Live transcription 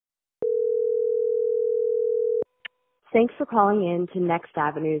Thanks for calling in to Next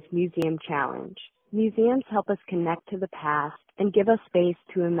Avenue's Museum Challenge. Museums help us connect to the past and give us space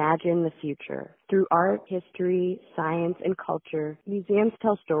to imagine the future. Through art, history, science, and culture, museums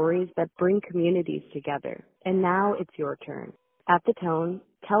tell stories that bring communities together. And now it's your turn. At the tone,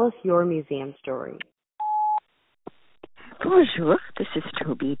 tell us your museum story. Bonjour, this is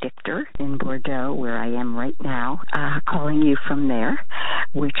Toby Dichter in Bordeaux, where I am right now, calling you from there,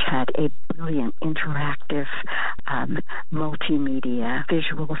 which had a brilliant interactive multimedia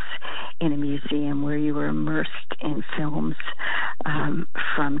visuals in a museum where you were immersed in films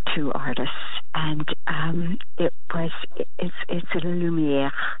from two artists. And it's a Lumière,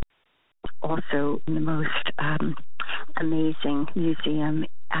 also the most amazing museum.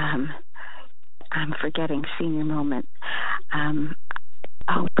 I'm forgetting senior moment.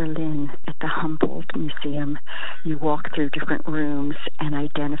 Berlin at the Humboldt Museum. You walk through different rooms and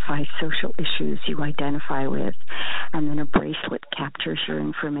identify social issues you identify with, and then a bracelet captures your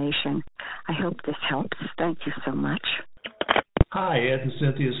information. I hope this helps. Thank you so much. Hi, Ed and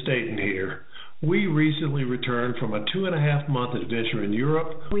Cynthia Staten here. We recently returned from a 2.5-month adventure in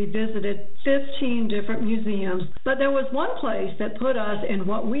Europe. We visited 15 different museums, but there was one place that put us in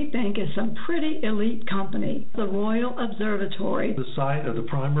what we think is some pretty elite company, the Royal Observatory. The site of the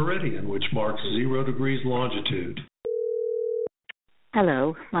Prime Meridian, which marks 0 degrees longitude.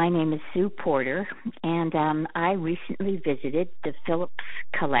 Hello, my name is Sue Porter, and I recently visited the Phillips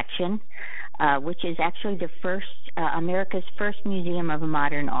Collection, which is actually the first, America's first museum of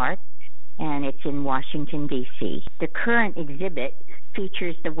modern art. And it's in Washington, D.C. The current exhibit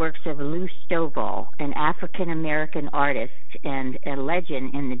features the works of Lou Stovall, an African-American artist and a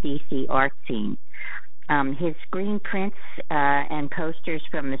legend in the D.C. art scene. His screen prints and posters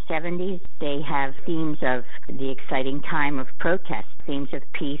from the 70s, they have themes of the exciting time of protest, themes of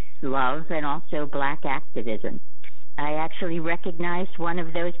peace, love, and also Black activism. I actually recognized one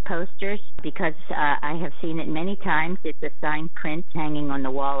of those posters because I have seen it many times. It's a signed print hanging on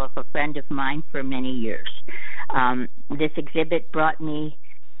the wall of a friend of mine for many years. This exhibit brought me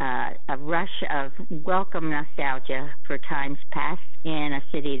a rush of welcome nostalgia for times past in a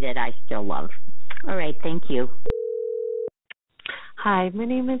city that I still love. All right, thank you. Hi, my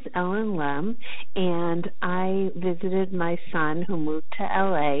name is Ellen Lem, and I visited my son who moved to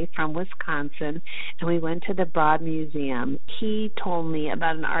L.A. from Wisconsin, and we went to the Broad Museum. He told me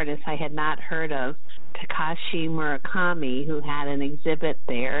about an artist I had not heard of, Takashi Murakami, who had an exhibit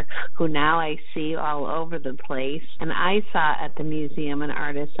there, who now I see all over the place. And I saw at the museum an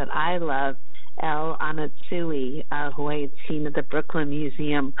artist that I love, El Anatsui, who I had seen at the Brooklyn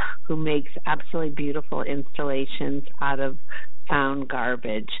Museum, who makes absolutely beautiful installations out of found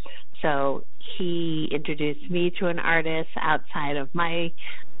garbage. So he introduced me to an artist outside of my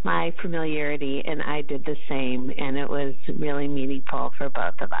familiarity, and I did the same, and it was really meaningful for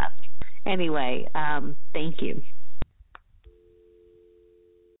both of us. Anyway, thank you.